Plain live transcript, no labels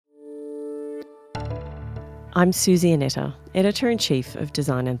I'm Suzy Annetta, Editor-in-Chief of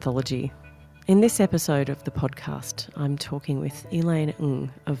Design Anthology. In this episode of the podcast, I'm talking with Elaine Ng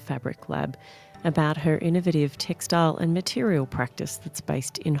of Fabrick Lab about her innovative textile and material practice that's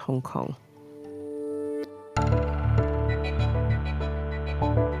based in Hong Kong.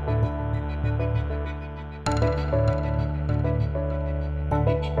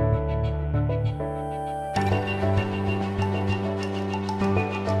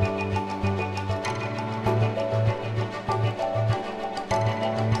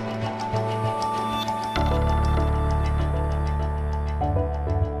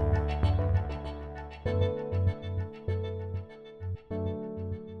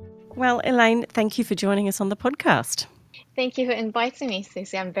 Well, Elaine, thank you for joining us on the podcast. Thank you for inviting me,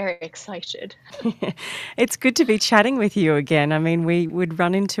 Suzy. I'm very excited. It's good to be chatting with you again. I mean, we would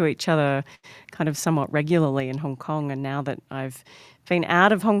run into each other kind of somewhat regularly in Hong Kong, and now that I've been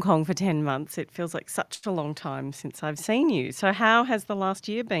out of Hong Kong for 10 months, it feels like such a long time since I've seen you. So how has the last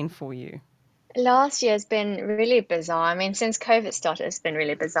year been for you? Last year has been really bizarre. I mean, since COVID started, it's been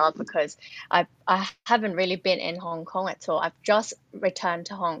really bizarre because I haven't really been in Hong Kong at all. I've just returned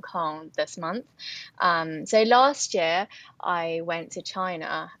to Hong Kong this month. So last year I went to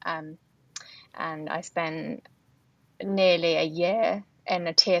China, and I spent nearly a year in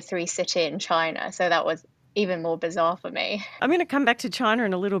a tier 3 city in China. So that was even more bizarre for me. I'm going to come back to China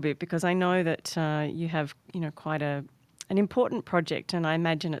in a little bit because I know that you have, quite an important project, and I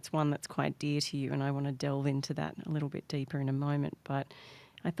imagine it's one that's quite dear to you, and I want to delve into that a little bit deeper in a moment. But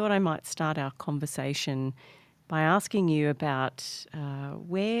I thought I might start our conversation by asking you about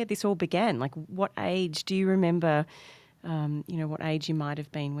where this all began. Like, what age do you remember? What age you might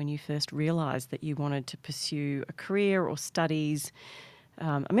have been when you first realised that you wanted to pursue a career or studies.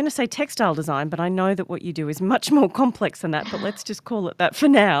 I'm going to say textile design, but I know that what you do is much more complex than that, but let's just call it that for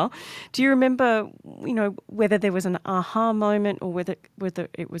now. Do you remember, whether there was an aha moment or whether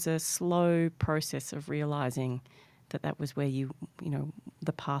it was a slow process of realising that was where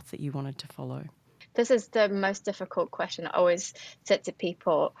the path that you wanted to follow? This is the most difficult question I always said to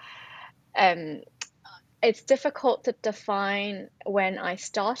people. It's difficult to define when I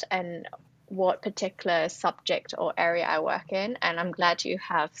start and what particular subject or area I work in. And I'm glad you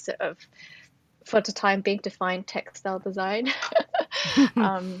have sort of, for the time being, defined textile design.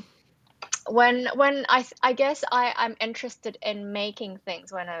 When I guess I'm interested in making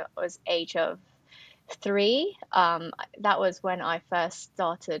things when I was age of 3. That was when I first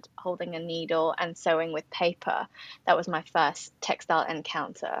started holding a needle and sewing with paper. That was my first textile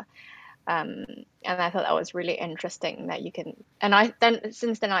encounter. And I thought that was really interesting that you can, and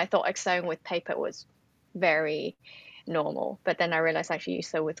since then I thought like sewing with paper was very normal, but then I realized actually you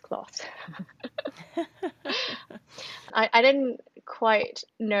sew with cloth. I didn't quite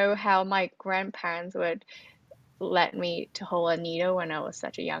know how my grandparents would let me to hold a needle when I was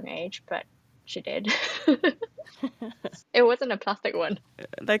such a young age, but she did. It wasn't a plastic one.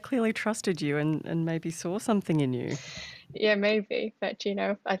 They clearly trusted you and maybe saw something in you. Yeah, maybe, but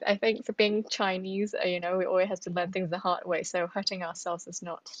I think for being Chinese, we always have to learn things the hard way, so hurting ourselves is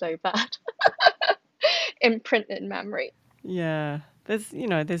not so bad. Imprinted memory. Yeah, there's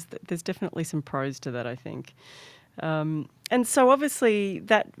definitely some pros to that, I think. And so obviously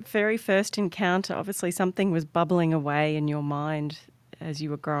that very first encounter, obviously something was bubbling away in your mind as you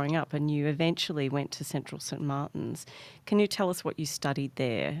were growing up, and you eventually went to Central St Martin's. Can you tell us what you studied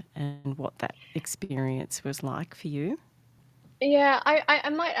there and what that experience was like for you? Yeah, I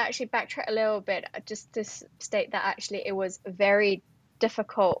might actually backtrack a little bit just to state that actually it was very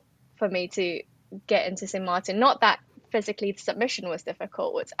difficult for me to get into St. Martin. Not that physically the submission was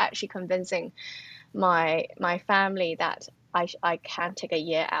difficult, it's actually convincing my family that I can take a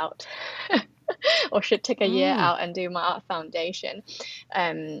year out or should take a year out and do my art foundation.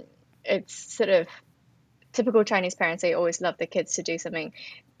 It's sort of typical Chinese parents, they always love the kids to do something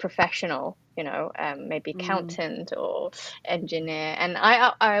professional, maybe accountant or engineer. And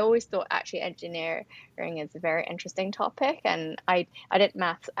I always thought actually engineering is a very interesting topic. And I did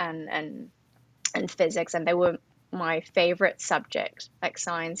maths and physics, and they were my favorite subject, like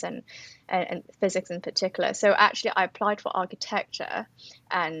science and physics in particular. So actually I applied for architecture,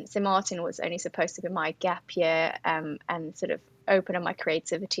 and St. Martin was only supposed to be my gap year, and sort of open up my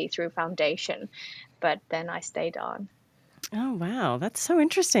creativity through foundation. But then I stayed on. Oh, wow. That's so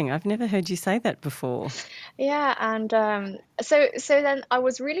interesting. I've never heard you say that before. Yeah, and so then I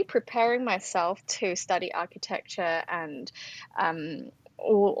was really preparing myself to study architecture, and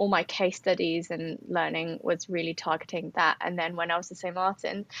all my case studies and learning was really targeting that. And then when I was at St.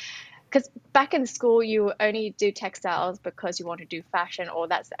 Martin, because back in school you only do textiles because you want to do fashion, or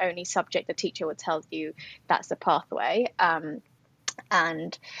that's the only subject the teacher would tell you that's the pathway.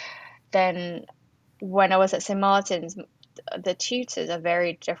 And then when I was at St. Martin's, the tutors are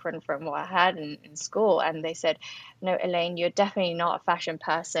very different from what I had in school. And they said, no, Elaine, you're definitely not a fashion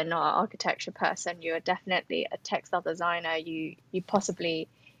person, not an architecture person. You're definitely a textile designer. You possibly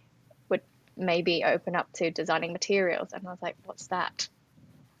would maybe open up to designing materials. And I was like, what's that?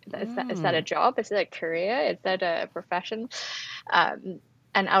 Is that a Mm. job? Is it a career? Is that a profession? Um,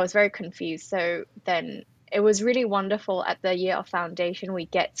 and I was very confused. So then it was really wonderful at the year of foundation. We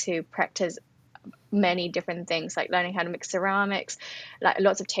get to practice many different things, like learning how to mix ceramics, like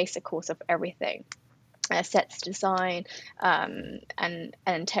lots of taster course of everything, sets design,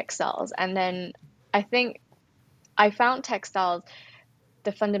 and textiles. And then I think I found textiles,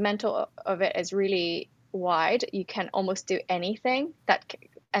 the fundamental of it is really wide. You can almost do anything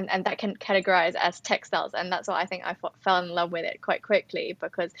and that can categorize as textiles. And that's why I think I fell in love with it quite quickly,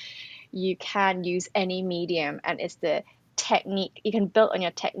 because you can use any medium, and it's the technique. You can build on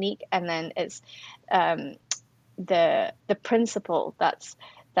your technique, and then it's um, the principle that's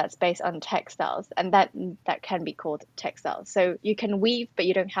based on textiles, and that can be called textiles. So you can weave, but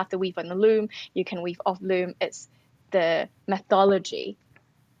you don't have to weave on the loom. You can weave off loom. It's the methodology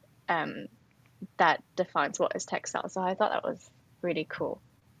um, that defines what is textile. So I thought that was really cool.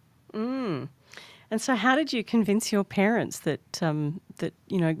 Mm. And so, how did you convince your parents that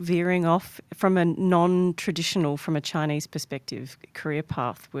veering off from a non-traditional, from a Chinese perspective, career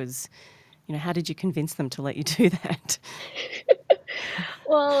path was, how did you convince them to let you do that?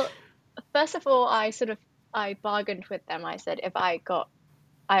 Well, first of all, I bargained with them. I said if I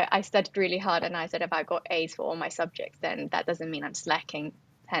studied really hard, and I said if I got A's for all my subjects, then that doesn't mean I'm slacking.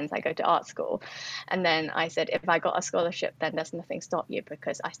 Hence, I go to art school. And then I said if I got a scholarship, then there's nothing stop you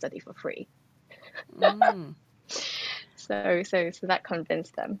because I study for free. Mm. So that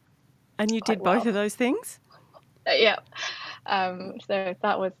convinced them And you quite did both well. of those things? Yeah. So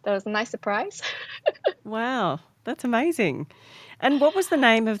that was a nice surprise. Wow, that's amazing. And what was the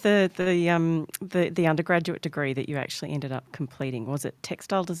name of the undergraduate degree that you actually ended up completing? Was it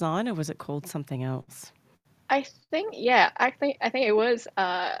textile design or was it called something else? I think, yeah, I think it was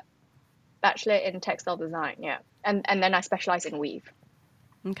bachelor in textile design, yeah. And then I specialize in weave.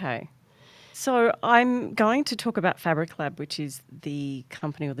 Okay. So I'm going to talk about Fabrick Lab, which is the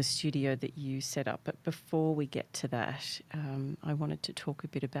company or the studio that you set up. But before we get to that, I wanted to talk a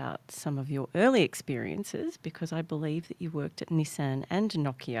bit about some of your early experiences, because I believe that you worked at Nissan and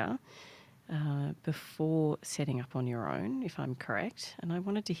Nokia before setting up on your own, if I'm correct. And I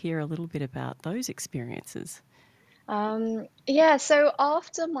wanted to hear a little bit about those experiences. Yeah, so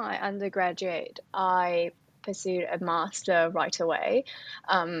after my undergraduate, I pursued a master right away.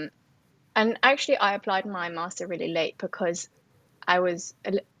 Um, and actually, I applied my master really late because I was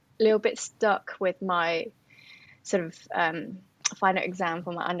little bit stuck with my sort of final exam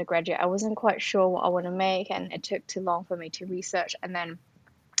for my undergraduate. I wasn't quite sure what I want to make, and it took too long for me to research. And then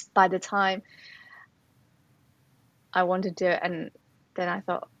by the time I wanted to do it, and then I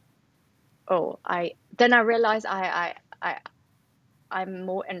thought, oh, I realized I'm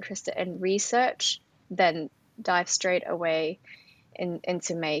more interested in research than dive straight away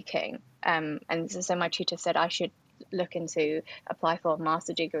into making. And so my tutor said I should look into apply for a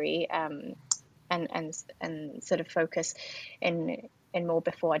master degree, and sort of focus in more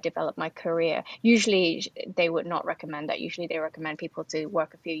before I develop my career. Usually they would not recommend that. Usually they recommend people to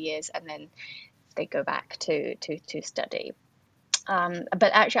work a few years and then they go back to study.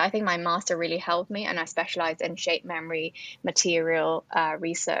 But actually, I think my master really helped me, and I specialized in shape memory material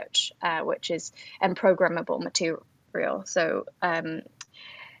research, which is and programmable material. So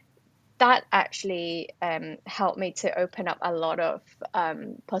that actually helped me to open up a lot of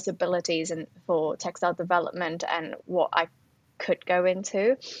possibilities and for textile development and what I could go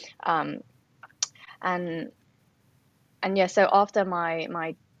into. Um, and and yeah, so after my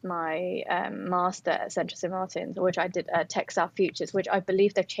master at Central St. Martin's, which I did Textile Futures, which I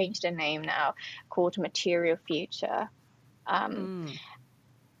believe they've changed their name now, called Material Future. Um,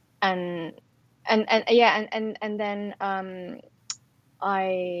 Mm. and and yeah, and then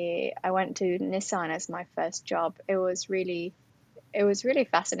I went to Nissan as my first job. It was really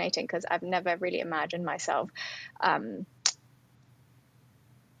fascinating because I've never really imagined myself um,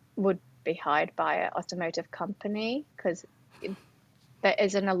 would be hired by an automotive company, because there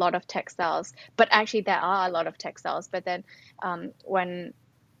isn't a lot of textiles, but actually there are a lot of textiles. But then when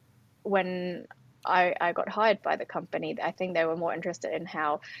I got hired by the company. I think they were more interested in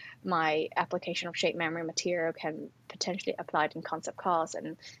how my application of shape memory material can potentially applied in concept cars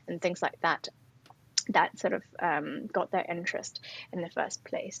and things like that. That sort of got their interest in the first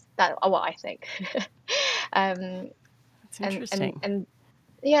place. That what I think. um, That's and interesting. and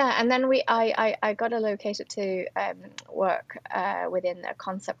yeah, and then I got allocated to work within a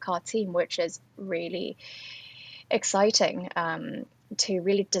concept car team, which is really exciting, to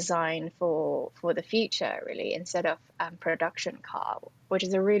really design for the future, really, instead of production car, which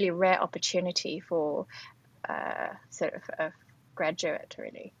is a really rare opportunity for sort of a graduate,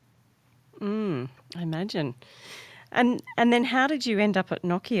 really. I imagine. And then how did you end up at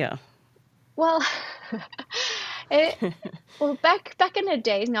Nokia? Well, it well back in the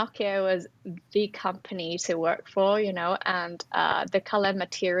days, Nokia was the company to work for, and the color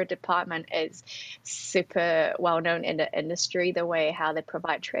material department is super well known in the industry, the way how they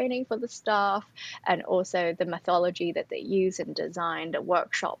provide training for the staff, and also the methodology that they use in design, the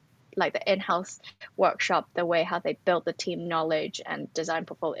workshop, like the in-house workshop, the way how they build the team knowledge and design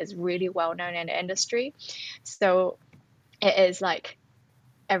portfolio is really well known in the industry. So it is like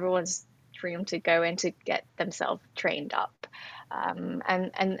everyone's dream to go in to get themselves trained up.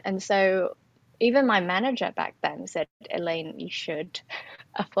 And so even my manager back then said, Elaine, you should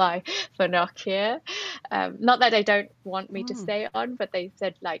apply for Nokia. Not that they don't want me to Mm, stay on, but they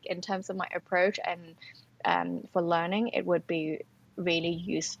said like in terms of my approach and for learning, it would be really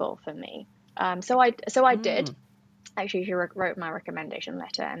useful for me. So I did. mm. Actually, she wrote my recommendation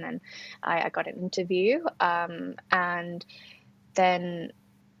letter, and then I got an interview. And then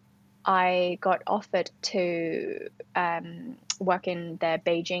I got offered to work in the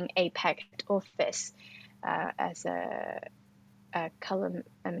Beijing APEC office as a color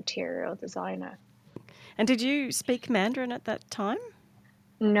and material designer. And did you speak Mandarin at that time?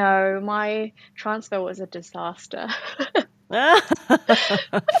 No, my transfer was a disaster.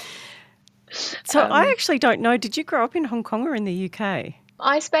 So I Um, actually don't know. Did you grow up in Hong Kong or in the UK?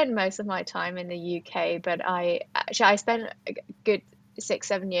 I spent most of my time in the UK, but I spent a good 6,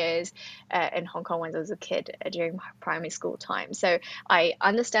 7 years in Hong Kong when I was a kid during my primary school time. So I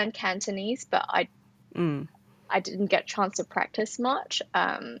understand Cantonese, but Mm. I didn't get a chance to practice much.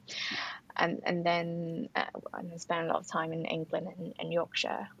 And then I spent a lot of time in England and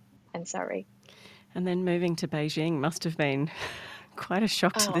Yorkshire and Surrey. And then moving to Beijing must have been quite a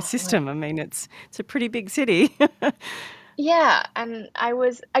shock to the Oh, system. I mean, it's a pretty big city. yeah. And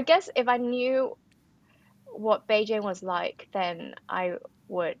I guess if I knew what Beijing was like, then I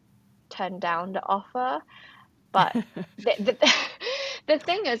would turn down the offer. But the the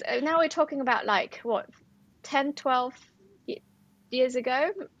thing is, now we're talking about like what, 10, 12 years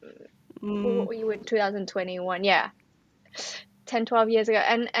ago? Mm, What were you in 2021? Yeah, 10, 12 years ago.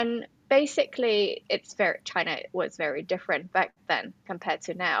 And basically it's very China was very different back then compared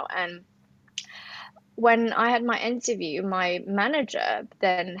to now. And when I had my interview, my manager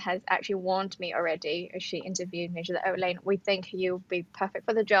then has actually warned me already. She interviewed me. She said, "Oh, Elaine, we think you'll be perfect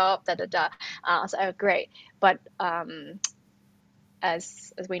for the job." Da da da. I said, "Oh, great." But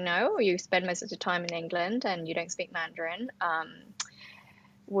as we know, you spend most of the time in England and you don't speak Mandarin.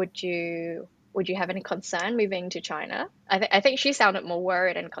 Would you have any concern moving to China? I think she sounded more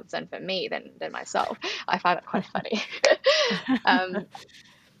worried and concerned for me than myself. I found it quite funny. Um,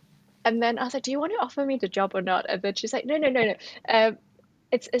 and then I was like, "Do you want to offer me the job or not?" And then she's like, "No, no, no, no. Um,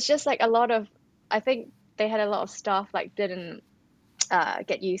 it's just like a lot of. I think they had a lot of staff like didn't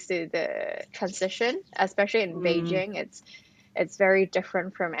get used to the transition, especially in mm. Beijing. It's very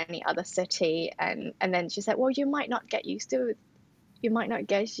different from any other city." And then she said, "Well, you might not get used to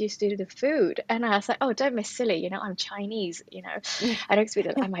the food." And I was like, "Oh, don't be silly, I'm Chinese, I don't speak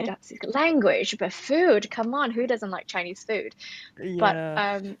the language, but food, come on, who doesn't like Chinese food?" But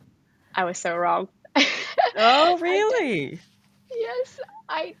Yeah. I was so wrong. Oh, I did really? Yes,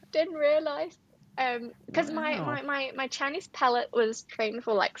 I didn't realize. Because Wow. my Chinese palate was trained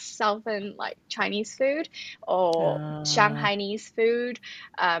for like southern like Chinese food or Uh, Shanghainese food.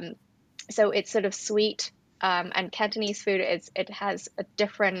 Um, so it's sort of sweet. And Cantonese food it has a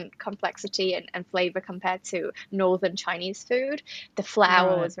different complexity and flavor compared to northern Chinese food. The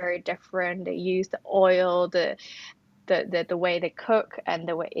flour right. was very different. They used the oil, the way they cook and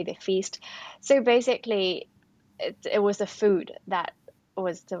the way they feast. So basically, it was the food that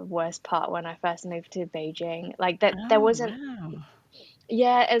was the worst part when I first moved to Beijing. Like that, there Oh, wasn't. wow.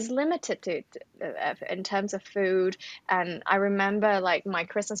 Yeah, it's limited in terms of food. And I remember like my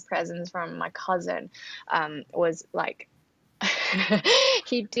Christmas presents from my cousin, was like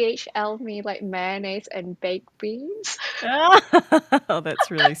he DHL'd me like mayonnaise and baked beans. Oh,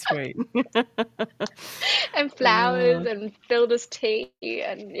 that's really sweet. and flowers Uh, and filled us tea,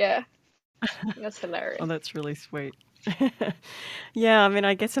 and yeah, that's oh, hilarious. that's really sweet. Yeah, I mean,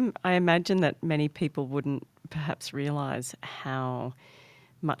 I imagine that many people wouldn't perhaps realize how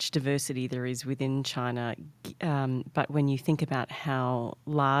much diversity there is within China. But when you think about how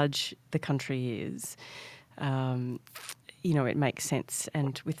large the country is, um, it makes sense.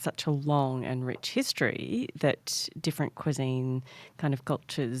 And with such a long and rich history, that different cuisine kind of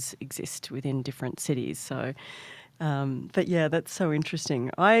cultures exist within different cities. So, but yeah, that's so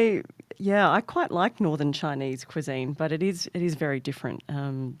interesting. I quite like Northern Chinese cuisine, but it is very different.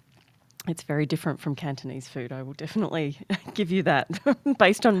 It's very different from Cantonese food. I will definitely give you that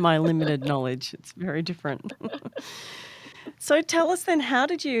based on my limited knowledge. It's very different. So tell us then, how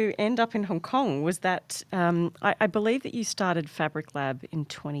did you end up in Hong Kong? Was that, I believe that you started Fabric Lab in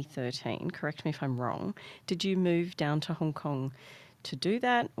 2013, correct me if I'm wrong. Did you move down to Hong Kong to do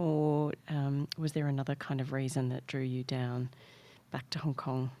that, or was there another kind of reason that drew you down back to Hong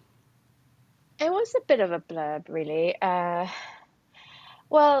Kong? It was a bit of a blurb, really.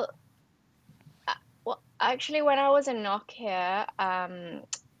 Well, well, actually, when I was in Nokia,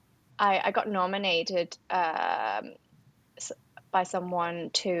 I got nominated s- by someone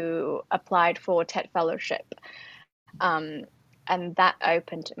to applied for TED Fellowship, um, and that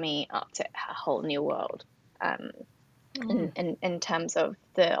opened me up to a whole new world. Um, Mm. in terms of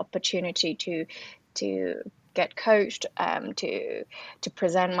the opportunity to get coached, to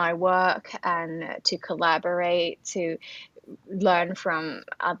present my work and to collaborate, to learn from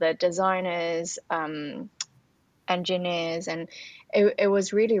other designers, engineers, and it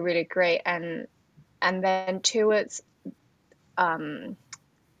was really, really great. And then towards um,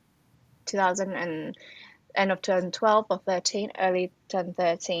 2000 and end of 2012 or 13, early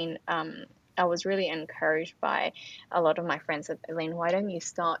 2013, I was really encouraged by a lot of my friends that, Elaine, why don't you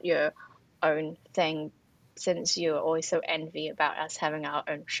start your own thing, since you're always so envy about us having our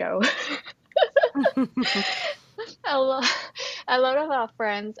own show. a lot, a lot of our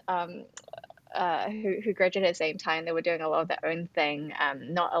friends who graduated at the same time, they were doing a lot of their own thing.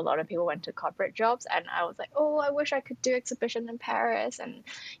 Not a lot of people went to corporate jobs, and I was like, oh, I wish I could do exhibition in Paris and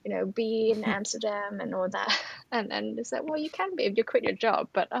be in Amsterdam and all that. And then they said, well, you can be if you quit your job.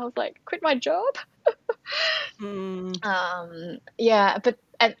 But I was like, quit my job? Mm. Yeah, but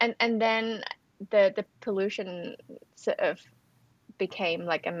and then the pollution sort of became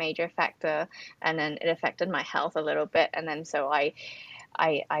like a major factor, and then it affected my health a little bit, and then so I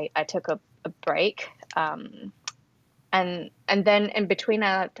took a break. And then in between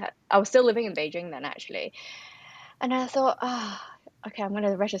I was still living in Beijing then, actually, and I thought, okay, I'm going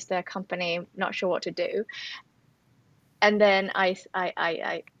to register a company, not sure what to do. And then I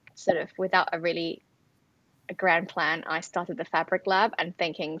sort of, without a really a grand plan, I started the Fabric Lab and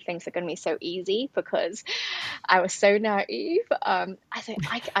thinking things are going to be so easy because I was so naive. I think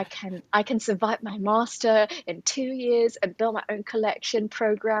I can survive my master in 2 years and build my own collection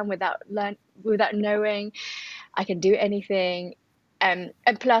program without knowing. I can do anything. And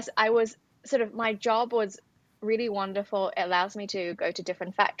plus, I was sort of, my job was really wonderful. It allows me to go to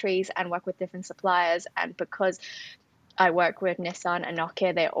different factories and work with different suppliers. And because I work with Nissan and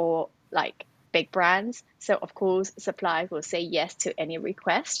Nokia, they're all like big brands. So of course, suppliers will say yes to any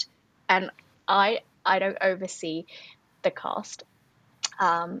request. And I don't oversee the cost.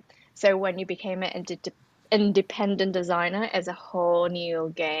 Um, so when you became an independent designer, it's a whole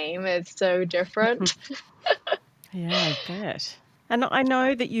new game. It's so different. Yeah, I bet. And I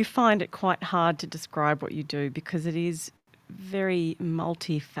know that you find it quite hard to describe what you do because it is very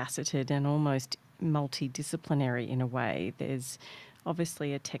multifaceted and almost multidisciplinary in a way. There's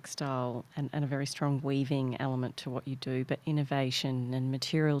obviously a textile and a very strong weaving element to what you do, but innovation and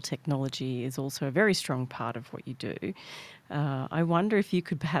material technology is also a very strong part of what you do. I wonder if you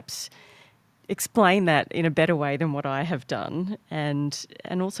could perhaps explain that in a better way than what I have done, and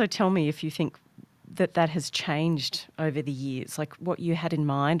also tell me if you think that that has changed over the years, like what you had in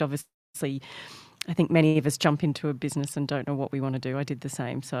mind. Obviously, I think many of us jump into a business and don't know what we want to do. I did the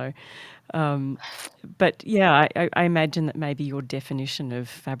same. So, um, but yeah, I imagine that maybe your definition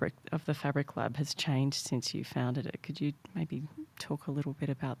of the Fabric Lab has changed since you founded it. Could you maybe talk a little bit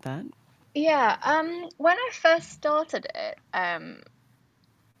about that? Yeah, when I first started it,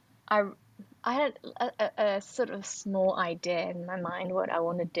 I I had a sort of small idea in my mind what I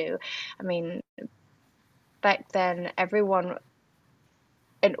want to do. I mean, back then, everyone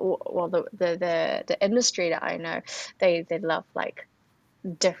in well, the industry that I know, they love like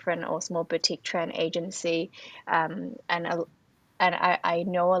different or small boutique trend agency, and I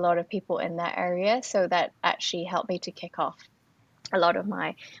know a lot of people in that area, so that actually helped me to kick off. a lot of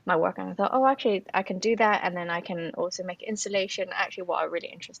my work, and I thought, oh, actually I can do that, and then I can also make installation. Actually, what I'm really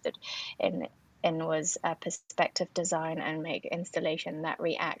interested in was perspective design and make installation that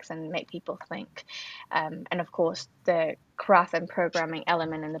reacts and make people think. And of course, the craft and programming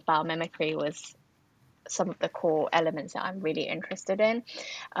element in the biomimicry was some of the core elements that I'm really interested in.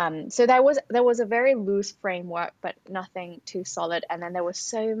 So there was a very loose framework, but nothing too solid. And then there were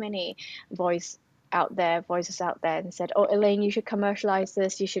so many voices out there and said, "Oh, Elaine, you should commercialize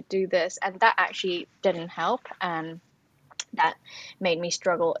this. You should do this," and that actually didn't help, and that made me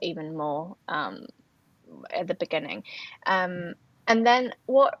struggle even more at the beginning. And then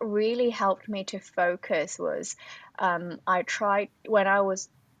what really helped me to focus was I tried when I was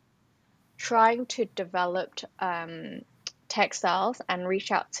trying to develop textiles and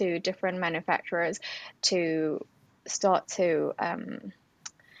reach out to different manufacturers to start to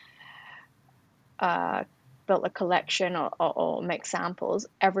uh, build a collection or make samples.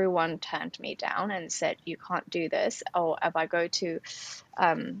 Everyone turned me down and said, you can't do this. Or if I go to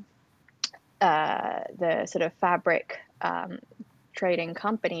the sort of fabric trading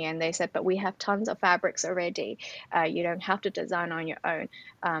company, and they said, but we have tons of fabrics already. You don't have to design on your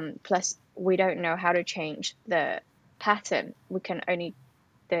own. Plus, we don't know how to change the pattern. We can only,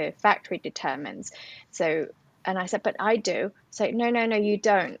 the factory determines. So, and I said, but I do. So, no, no, no, you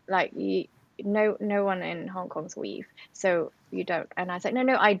don't. Like, no one in Hong Kong's weave. So you don't. And I said, no,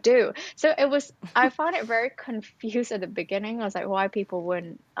 no, I do. So I found it very confused at the beginning. I was like, why people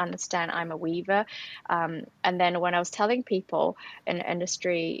wouldn't understand I'm a weaver. And then when I was telling people in the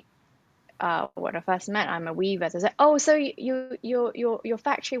industry, when I first met, I'm a weaver. They said, "Oh, so your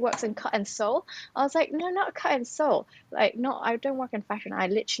factory works in cut and sew?" I was like, "No, not cut and sew. Like, no, I don't work in fashion. I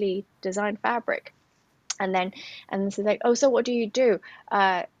literally design fabric." And then she's like, "Oh, so what do you do?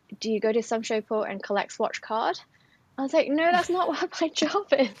 Uh, do you go to some shop and collect swatch card?" I was like, "No, that's not what my job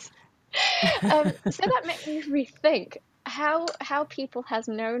is." So that made me rethink how people has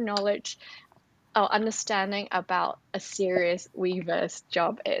no knowledge or understanding about a serious weaver's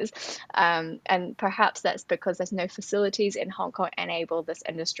job is. And perhaps that's because there's no facilities in Hong Kong enable this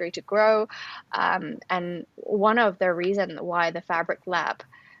industry to grow. And one of the reasons why the Fabric Lab,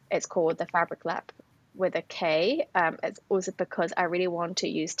 it's called the Fabric Lab with a K, it's also because I really want to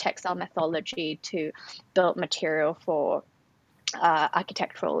use textile methodology to build material for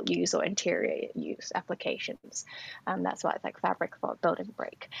architectural use or interior use applications. That's why it's like fabric for building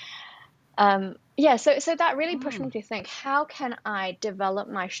break. Yeah, so that really pushed me to think, how can I develop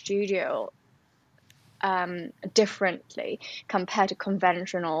my studio differently compared to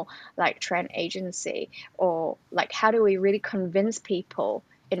conventional like trend agency, or like how do we really convince people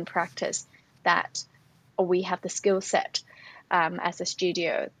in practice that we have the skill set as a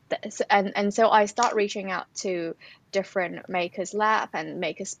studio. And so I start reaching out to different makers lab and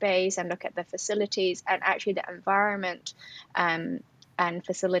maker space and look at the facilities, and actually the environment and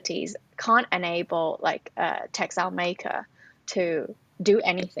facilities can't enable like a textile maker to do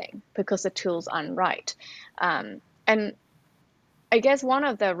anything because the tools aren't right. And I guess one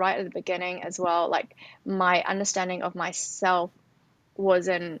of the right at the beginning as well, like my understanding of myself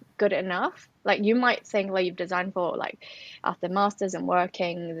wasn't good enough. Like you might think like you've designed for like after masters and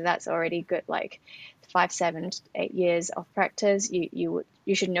working, that's already good, like 5, 7, 8 years of practice. You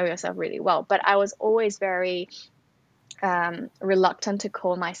should know yourself really well. But I was always very reluctant to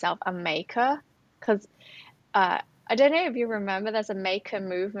call myself a maker because I don't know if you remember, there's a maker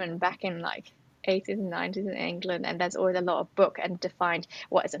movement back in like 80s and 90s in England, and there's always a lot of book and defined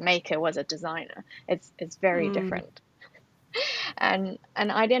what is a maker, what is a designer. It's very Mm. different. And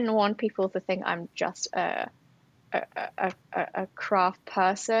I didn't want people to think I'm just a craft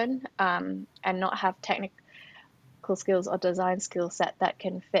person and not have technical skills or design skill set that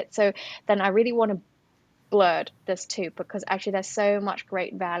can fit. So then I really want to blur this too, because actually there's so much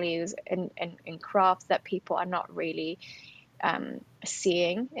great values in crafts that people are not really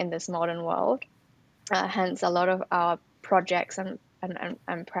seeing in this modern world. Hence, a lot of our projects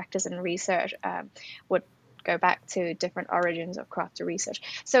and practice and research would go back to different origins of craft to research.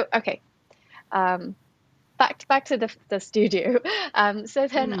 So, okay, um, back to the studio. So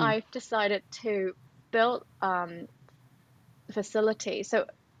then Mm. I've decided to build facility so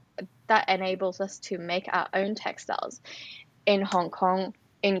that enables us to make our own textiles in Hong Kong,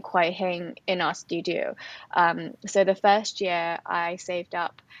 in Kwai Hing, in our studio. So the first year I saved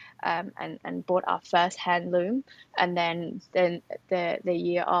up and bought our first hand loom, and then the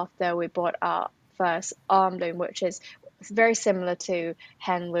year after we bought our first arm loom, which is very similar to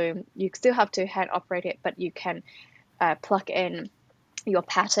hand loom. You still have to hand operate it, but you can plug in your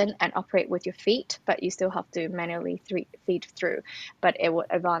pattern and operate with your feet, but you still have to manually feed through. But it will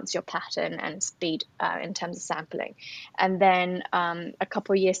advance your pattern and speed in terms of sampling. And then a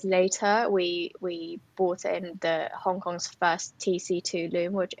couple of years later, we brought in the Hong Kong's first TC2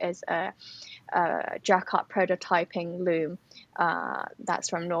 loom, which is a jacquard prototyping loom that's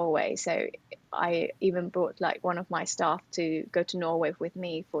from Norway. So I even brought like one of my staff to go to Norway with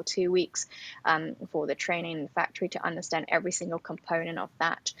me for 2 weeks for the training in the factory to understand every single component of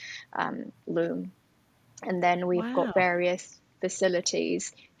that loom. And then we've got Wow. various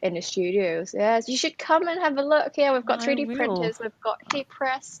facilities in the studios. Yes, you should come and have a look. Yeah, we've got I 3D will. printers, we've got heat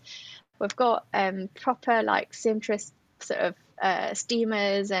press, we've got proper like seamstress sort of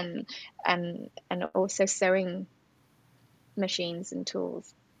steamers and also sewing machines and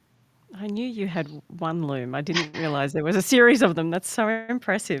tools. I knew you had one loom. I didn't realize there was a series of them. That's so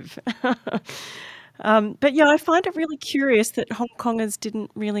impressive. But yeah, I find it really curious that Hong Kongers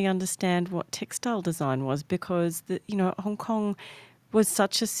didn't really understand what textile design was because Hong Kong was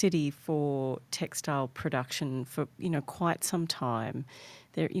such a city for textile production for quite some time.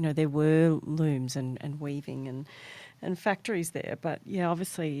 There were looms and weaving and factories there, but yeah,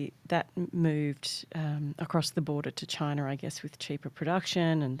 obviously that moved across the border to China, I guess, with cheaper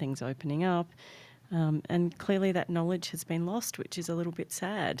production and things opening up. And clearly that knowledge has been lost, which is a little bit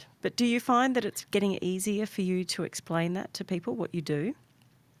sad. But do you find that it's getting easier for you to explain that to people, what you do?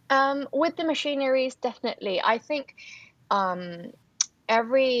 With the machineries, definitely. I think um,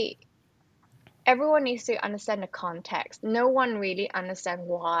 every everyone needs to understand the context. No one really understands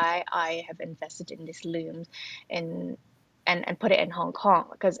why I have invested in this loom in and put it in Hong Kong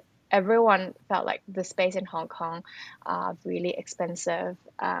because everyone felt like the space in Hong Kong are really expensive,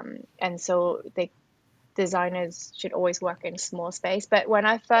 and so the designers should always work in small space. But when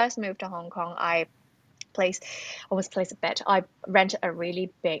I first moved to Hong Kong, placed almost placed a bet. I rented a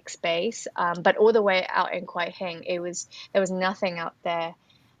really big space, but all the way out in Kwai Hing, there was nothing out there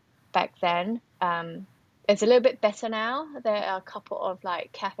back then. It's a little bit better now. There are a couple of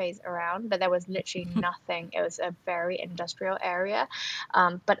like cafes around, but there was literally nothing. It was a very industrial area.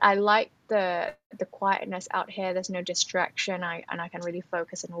 But I like the quietness out here. There's no distraction. I can really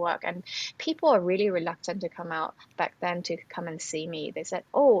focus and work. And people are really reluctant to come out back then to come and see me. They said,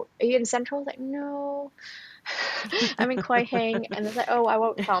 "Oh, are you in Central?" I was like, "No, I'm in Kwai Hing." And they said, "Oh, I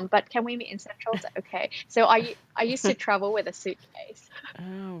won't come, but can we meet in Central?" I was like, "Okay." So I used to travel with a suitcase.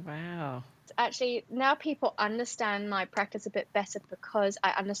 Oh, wow. Actually, now people understand my practice a bit better because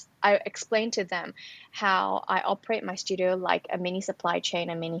I explain to them how I operate my studio like a mini supply chain,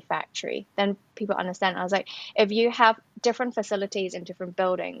 a mini factory. Then people understand. I was like, if you have different facilities in different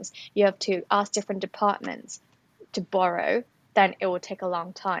buildings, you have to ask different departments to borrow, then it will take a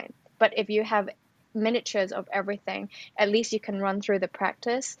long time. But if you have miniatures of everything, at least you can run through the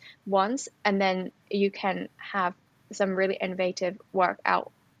practice once, and then you can have some really innovative work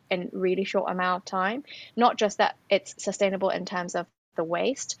out in really short amount of time. Not just that it's sustainable in terms of the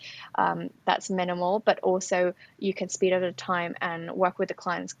waste, that's minimal, but also you can speed up the time and work with the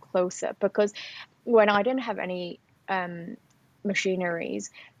clients closer. Because when I didn't have any machineries,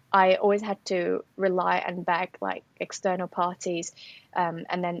 I always had to rely and beg like external parties, and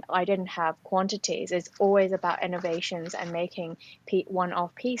then I didn't have quantities. It's always about innovations and making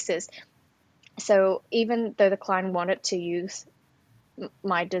one-off pieces. So even though the client wanted to use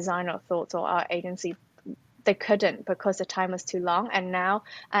my design or thoughts or our agency, they couldn't because the time was too long. And now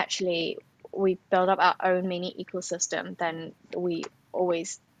actually we build up our own mini ecosystem, then we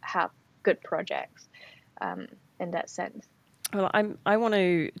always have good projects in that sense. Well, I want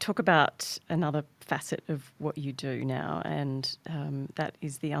to talk about another facet of what you do now, and that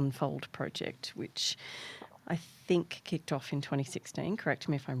is the Unfold project, which I think kicked off in 2016, correct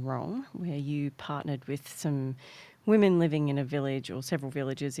me if I'm wrong, where you partnered with some women living in a village or several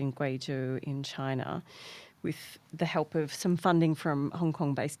villages in Guizhou in China with the help of some funding from Hong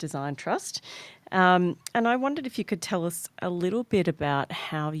Kong-based Design Trust. And I wondered if you could tell us a little bit about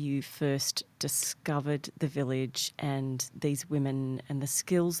how you first discovered the village and these women and the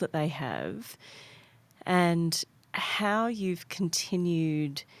skills that they have, and how you've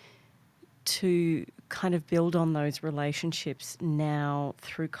continued to kind of build on those relationships now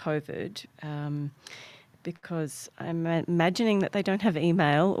through COVID, because I'm imagining that they don't have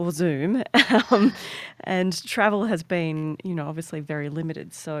email or Zoom, and travel has been, obviously very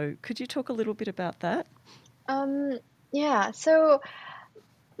limited. So could you talk a little bit about that? Um, yeah, so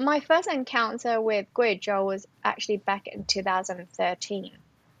my first encounter with Guizhou was actually back in 2013,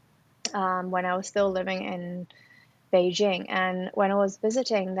 when I was still living in Beijing. And when I was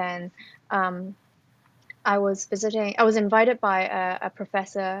visiting then, um, I was invited by a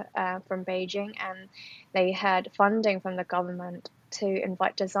professor from Beijing, and they had funding from the government to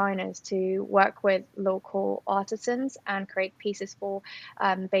invite designers to work with local artisans and create pieces for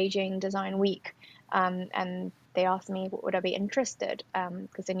Beijing Design Week. And they asked me, would I be interested?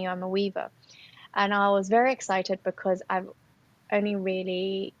 Because they knew I'm a weaver. And I was very excited because I've only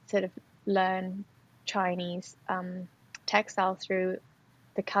really sort of learned Chinese textile through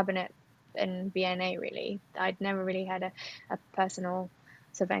the cabinet in V&A. Really, I'd never really had a personal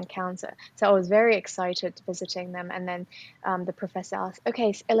sort of encounter, so I was very excited visiting them. And then the professor asked,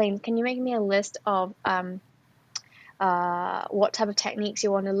 okay, Elaine, can you make me a list of what type of techniques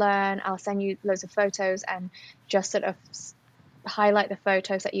you want to learn? I'll send you loads of photos and just sort of highlight the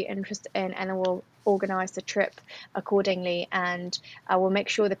photos that you're interested in, and then we'll organize the trip accordingly, and we'll make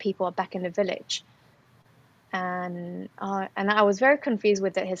sure the people are back in the village. And I was very confused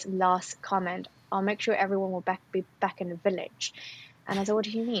with his last comment. I'll make sure everyone will be back in the village. And I said, what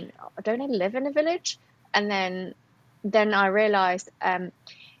do you mean? Don't I live in a village? And then I realized,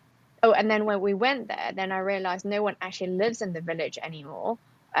 oh, and then when we went there, then I realized no one actually lives in the village anymore.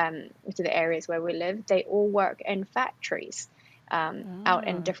 To the areas where we live, they all work in factories, out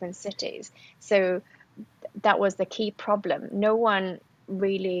in Ah. different cities. So that was the key problem. No one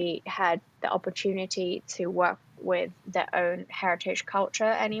really had the opportunity to work with their own heritage culture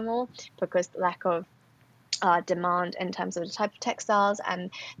anymore, because the lack of demand in terms of the type of textiles,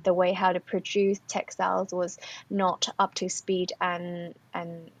 and the way how to produce textiles was not up to speed, and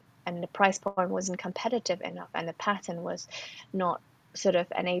the price point wasn't competitive enough, and the pattern was not sort of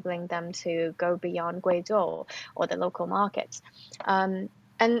enabling them to go beyond Guizhou or the local markets. Um,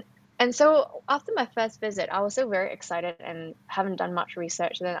 and and so after my first visit, I was so very excited and haven't done much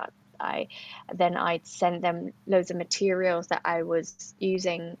research. I then I'd send them loads of materials that I was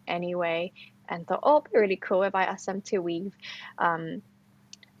using anyway, and thought, oh, it'd be really cool if I asked them to weave um,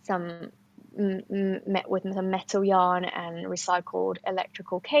 some met with some metal yarn and recycled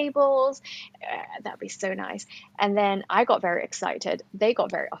electrical cables. That'd be so nice. And then I got very excited. They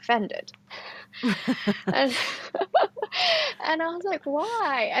got very offended. And and I was like,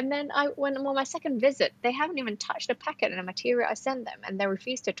 why? And then I went on my second visit. They haven't even touched a packet in the material I sent them, and they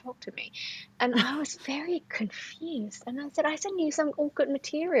refused to talk to me. And I was very confused. And I said, I sent you some all good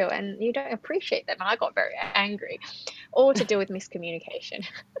material, and you don't appreciate them. And I got very angry, all to do with miscommunication.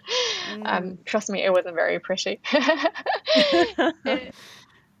 Mm. Trust me, it wasn't very pretty.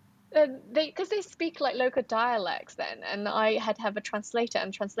 It, they because they speak like local dialects then, and I had to have a translator,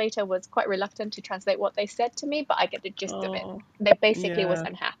 and translator was quite reluctant to translate what they said to me, but I get the gist of it. Oh, They basically was yeah.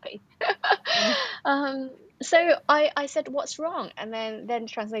 unhappy. Mm. So I said, what's wrong? And then the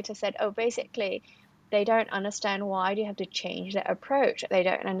translator said, oh, basically they don't understand why do you have to change their approach. They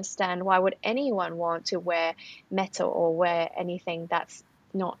don't understand why would anyone want to wear metal or wear anything that's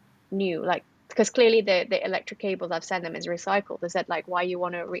not new. Like, because clearly the electric cables I've sent them is recycled. They said, like, why you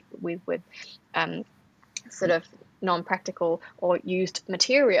want to weave with um sort of non-practical or used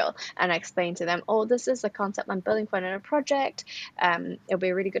material. And I explained to them, oh, this is the concept I'm building for another project. It'll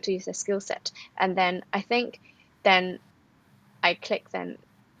be really good to use their skill set. And then I think then I clicked. Then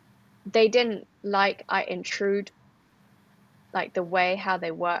they didn't like I intrude like the way how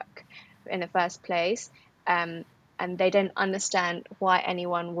they work in the first place. Um, and they didn't understand why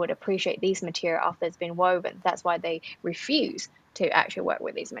anyone would appreciate these material after it's been woven. That's why they refuse to actually work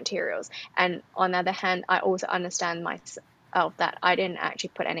with these materials. And on the other hand, I also understand myself that I didn't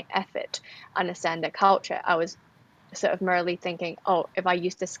actually put any effort understand the culture. I was sort of merely thinking, oh, if I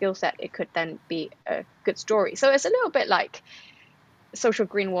use the skill set, it could then be a good story. So it's a little bit like social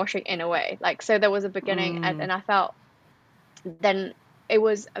greenwashing in a way. Like, so there was a beginning, Mm. and I felt then it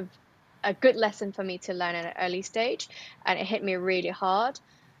was a good lesson for me to learn at an early stage, and it hit me really hard,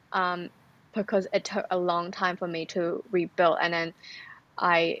 um, because it took a long time for me to rebuild. And then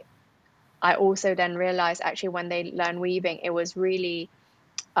I I also then realized actually when they learn weaving, it was really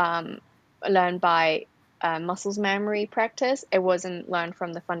um, learned by muscles memory practice. It wasn't learned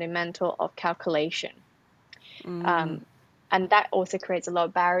from the fundamental of calculation. Mm. Um, and that also creates a lot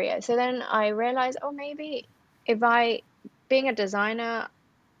of barriers. So then I realized, oh, maybe if I, being a designer,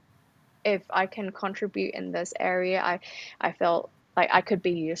 if I can contribute in this area, I felt like I could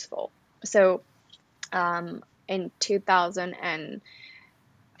be useful. So in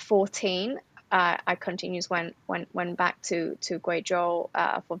 2014, I continues went back to Guizhou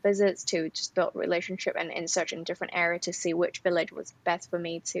for visits to just build relationship and in search in different area to see which village was best for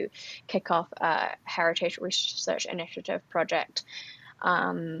me to kick off a heritage research initiative project.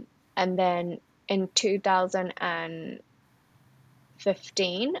 And then in 2015,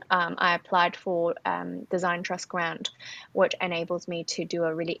 2015, I applied for Design Trust grant, which enables me to do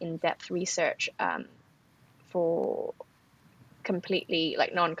a really in-depth research for completely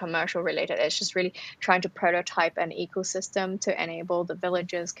like non-commercial related. It's just really trying to prototype an ecosystem to enable the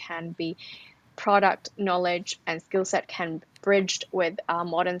villagers can be product knowledge and skill set can bridged with our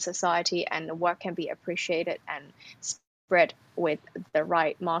modern society, and the work can be appreciated and spread with the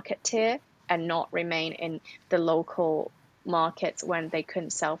right market tier and not remain in the local markets when they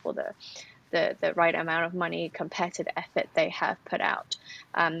couldn't sell for the right amount of money compared to the effort they have put out.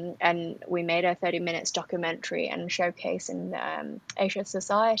 And we made a 30 minutes documentary and showcase in Asia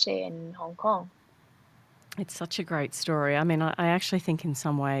Society in Hong Kong. It's such a great story. I mean, I actually think in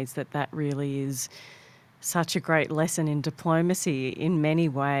some ways that really is such a great lesson in diplomacy in many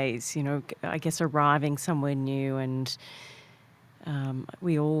ways. You know, I guess arriving somewhere new, and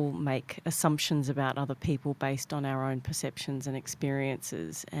we all make assumptions about other people based on our own perceptions and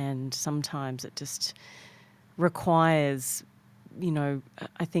experiences, and sometimes it just requires, you know,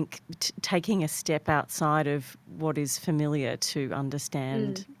 I think taking a step outside of what is familiar to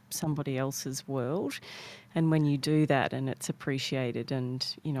understand somebody else's world. And when you do that and it's appreciated, and,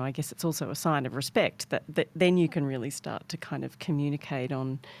 you know, I guess it's also a sign of respect that then you can really start to kind of communicate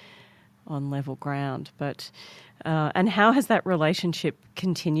on level ground. But and how has that relationship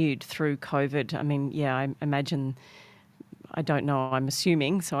continued through COVID? I mean, yeah, I imagine, I don't know, I'm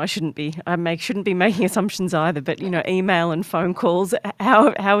assuming, so I shouldn't be making assumptions either, but, you know, email and phone calls,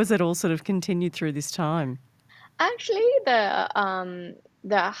 how has it all sort of continued through this time? Actually,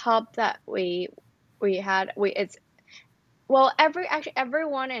 the hub that we had, it's well,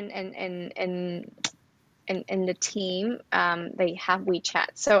 everyone in the team, they have WeChat.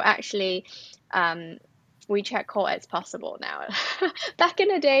 So actually, WeChat call is possible now. Back in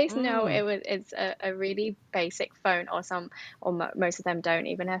the days, no, Mm. it's a really basic phone, or most of them don't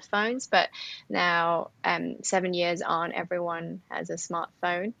even have phones. But now, 7 years on, everyone has a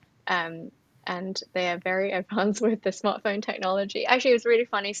smartphone. And they are very advanced with the smartphone technology. Actually, it was really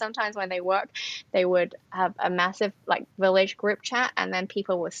funny. Sometimes when they work, they would have a massive like village group chat, and then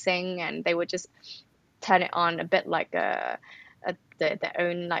people would sing, and they would just turn it on a bit like their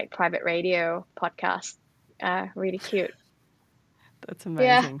own like private radio podcast. Really cute. That's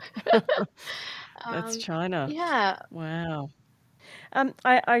Yeah. amazing. That's Um, China. yeah. Wow.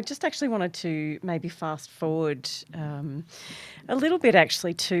 I just actually wanted to maybe fast forward a little bit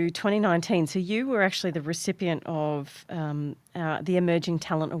actually to 2019. So you were actually the recipient of the Emerging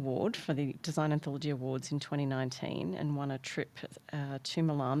Talent Award for the Design Anthology Awards in 2019, and won a trip to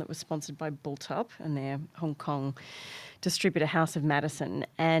Milan that was sponsored by Bulltop and their Hong Kong distributor House of Madison.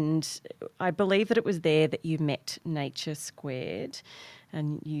 And I believe that it was there that you met Nature Squared,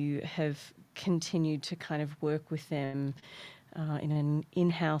 and you have continued to kind of work with them in an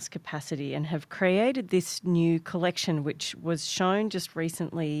in-house capacity, and have created this new collection which was shown just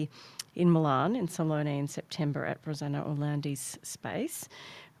recently in Milan, in Salone in September at Rosanna Orlandi's space,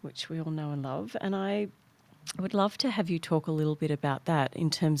 which we all know and love. And I would love to have you talk a little bit about that in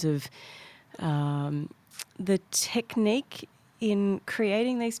terms of the technique in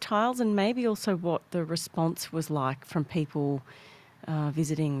creating these tiles, and maybe also what the response was like from people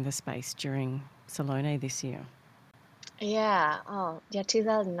visiting the space during Salone this year. Yeah. Oh, yeah.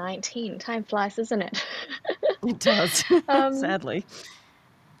 2019. Time flies, isn't it? It does, Um, sadly.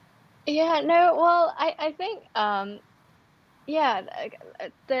 yeah. No. Well, I think yeah.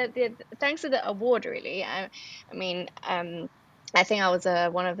 The thanks to the award, really. I mean, I think I was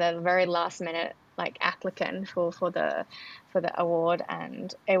one of the very last minute like applicant for the award,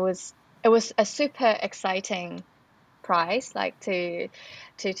 and it was a super exciting prize, like to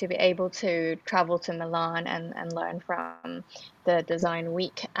be able to travel to Milan and learn from the design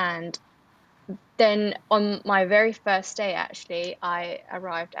week. And then on my very first day, actually, I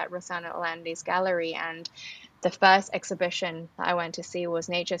arrived at Rosanna Orlandi's gallery, and the first exhibition that I went to see was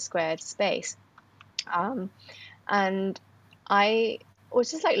Nature Squared Space. Um, and I was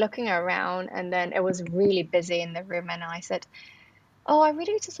just like looking around, and then it was really busy in the room, and I said, "Oh, I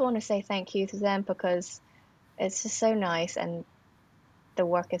really just want to say thank you to them because it's just so nice, and the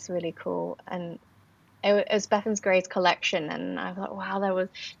work is really cool." And it was Bethan's Gray's collection, and I thought, wow, that was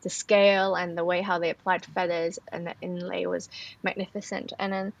the scale and the way how they applied feathers and the inlay was magnificent.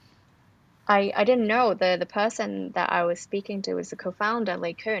 And then I didn't know the person that I was speaking to was the co-founder,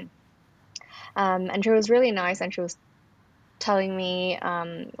 Lei Kun. And she was really nice, and she was telling me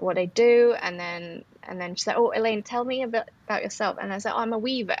what they do, and then she said, "Oh, Elaine, tell me a bit about yourself." And I said, "Oh, I'm a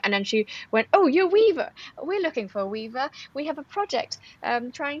weaver." And then she went, "Oh, you're a weaver. We're looking for a weaver. We have a project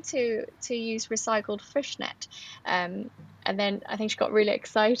trying to use recycled fishnet." Um, And then I think she got really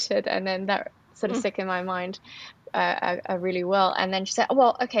excited, and then that sort of Mm. stuck in my mind really well. And then she said,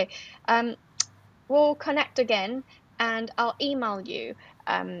 "Well, okay, um, we'll connect again, and I'll email you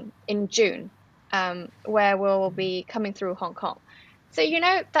in June, where we'll be coming through Hong Kong." So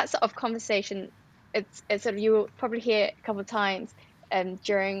that sort of conversation, it's sort of, you will probably hear it a couple of times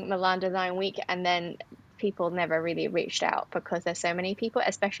during Milan Design Week, and then people never really reached out because there's so many people,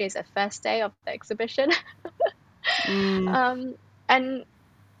 especially as a first day of the exhibition. Mm. Um, and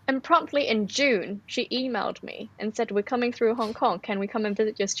and promptly in June, she emailed me and said, "We're coming through Hong Kong. Can we come and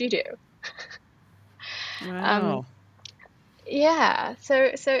visit your studio?" Um, Wow. yeah.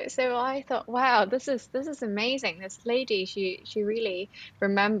 So I thought, wow, this is amazing. This lady, she really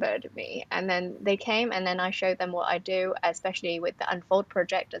remembered me. And then they came, and then I showed them what I do, especially with the Unfold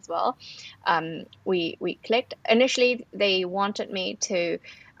project as well. We clicked. Initially, they wanted me to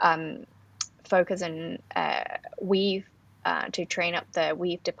um, focus on weave, to train up the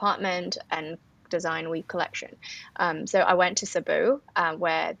weave department and design weave collection. So I went to Cebu,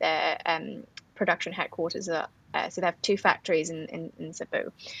 where their production headquarters are. So they have two factories in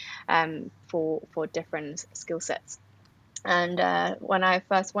Cebu, for different skill sets. And when I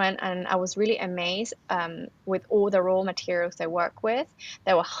first went, and I was really amazed with all the raw materials they work with.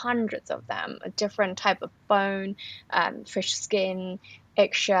 There were hundreds of them, a different type of bone, fish skin,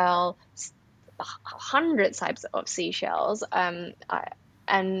 eggshell, hundred types of seashells, and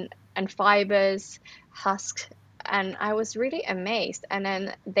fibers, husks, and I was really amazed. And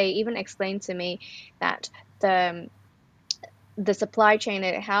then they even explained to me that the the supply chain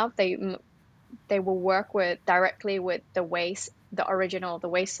they have, they will work with directly with the waste, the original, the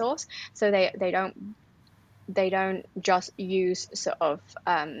waste source. So they don't just use sort of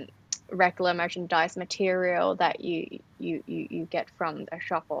regular merchandise material that you get from a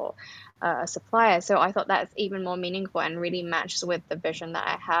shop or a supplier. So I thought that's even more meaningful and really matches with the vision that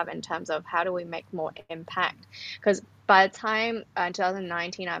I have in terms of how do we make more impact. Because by the time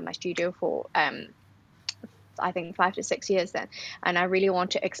 2019, I had my studio for I think 5 to 6 years then, and I really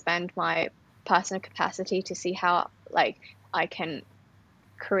want to expand my personal capacity to see how, like, I can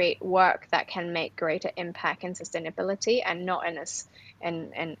create work that can make greater impact and sustainability, and not in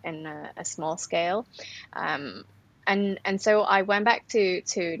a small scale. Um, and so I went back to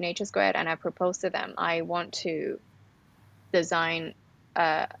Nature Squared, and I proposed to them I want to design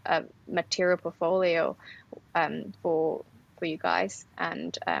a material portfolio for you guys,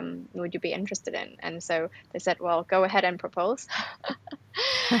 and would you be interested in? And so they said, well, go ahead and propose.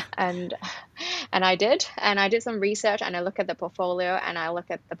 and and I did some research, and I look at the portfolio, and I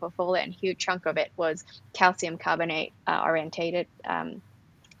look at the portfolio, and a huge chunk of it was calcium carbonate orientated,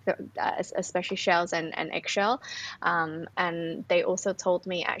 especially shells and eggshell. And they also told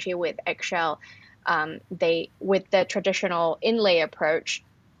me, actually, with eggshell, they with the traditional inlay approach,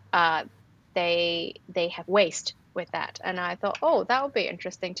 uh, they have waste with that. And I thought, oh, that would be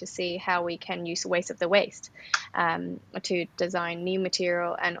interesting to see how we can use waste of the waste, to design new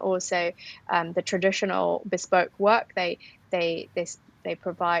material. And also the traditional bespoke work they they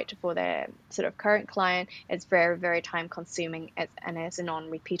provide for their sort of current client is very, very time consuming, and it's a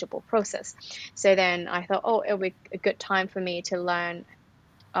non-repeatable process. So then I thought, oh, it'll be a good time for me to learn,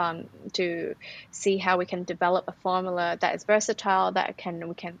 to see how we can develop a formula that is versatile, that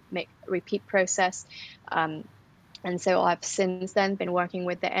we can make repeat process. Um, and so I've since then been working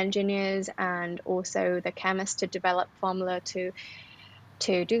with the engineers and also the chemists to develop formula to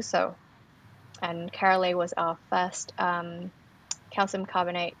do so. And Carolee was our first calcium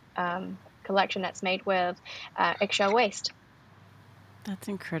carbonate collection that's made with eggshell waste. That's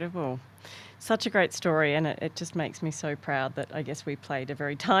incredible. Such a great story, and it just makes me so proud that I guess we played a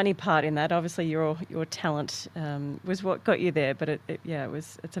very tiny part in that. Obviously, your talent was what got you there, but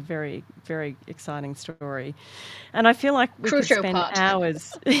it's a very, very exciting story, and I feel like we could Crucial spend part.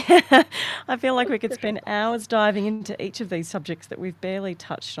 hours. I feel like we could Crucial spend part. hours diving into each of these subjects that we've barely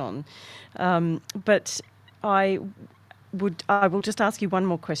touched on, but I I will just ask you one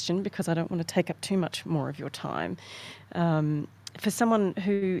more question because I don't want to take up too much more of your time. For someone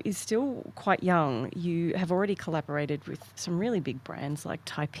who is still quite young, you have already collaborated with some really big brands like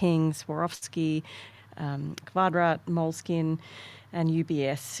Taiping, Swarovski, Kvadrat, Moleskine, and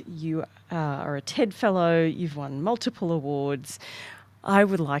UBS. You are a TED Fellow. You've won multiple awards. I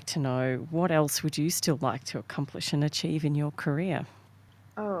would like to know, what else would you still like to accomplish and achieve in your career?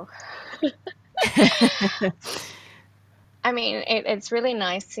 Oh, I mean, it's really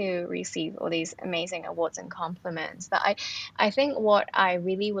nice to receive all these amazing awards and compliments, but I think what I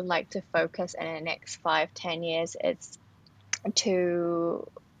really would like to focus in the next 5, 10 years is to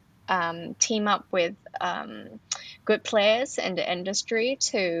team up with good players in the industry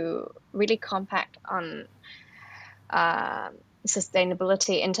to really compact on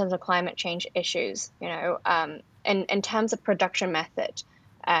sustainability in terms of climate change issues, in terms of production method.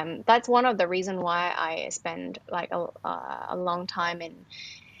 That's one of the reasons why I spend like a long time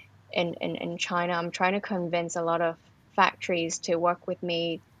in China. I'm trying to convince a lot of factories to work with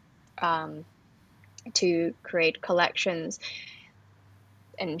me to create collections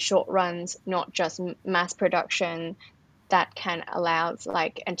in short runs, not just mass production, that can allow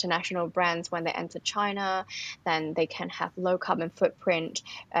like international brands when they enter China, then they can have low carbon footprint,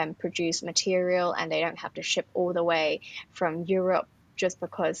 produce material, and they don't have to ship all the way from Europe just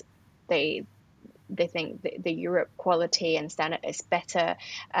because they they think the Europe quality and standard is better.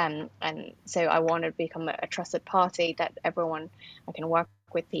 And so I want to become a trusted party that everyone I can work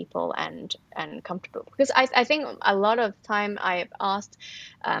with people and comfortable, because I think a lot of time I've asked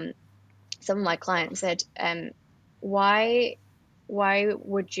some of my clients said, why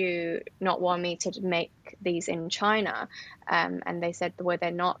would you not want me to make these in China? And they said, well,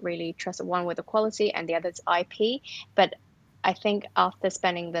 they're not really trusted, one with the quality and the other is IP. But I think after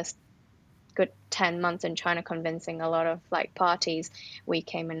spending this good 10 months in China convincing a lot of like parties, we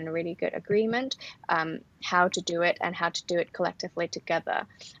came in a really good agreement, how to do it and how to do it collectively together.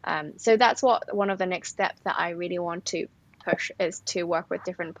 So that's what one of the next steps that I really want to push is to work with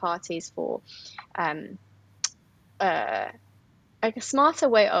different parties for um, uh, like a smarter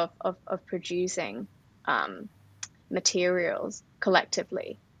way of producing materials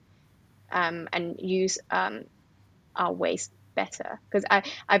collectively, and use our waste better, because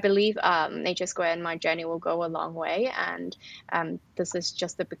I believe Nature Square and my journey will go a long way, and this is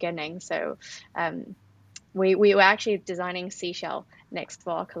just the beginning. So we were actually designing seashell next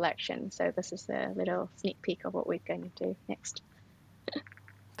for our collection, so this is a little sneak peek of what we're going to do next.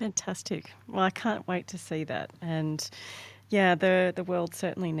 Fantastic. Well, I can't wait to see that. And yeah, the world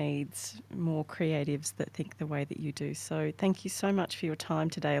certainly needs more creatives that think the way that you do. So thank you so much for your time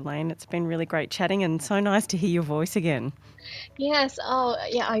today, Elaine. It's been really great chatting and so nice to hear your voice again. Yes, oh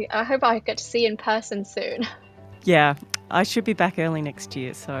yeah, I hope I get to see you in person soon. Yeah, I should be back early next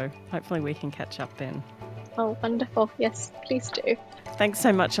year, so hopefully we can catch up then. Oh, wonderful. Yes, please do. Thanks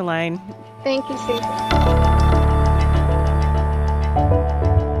so much, Elaine. Thank you, Susan.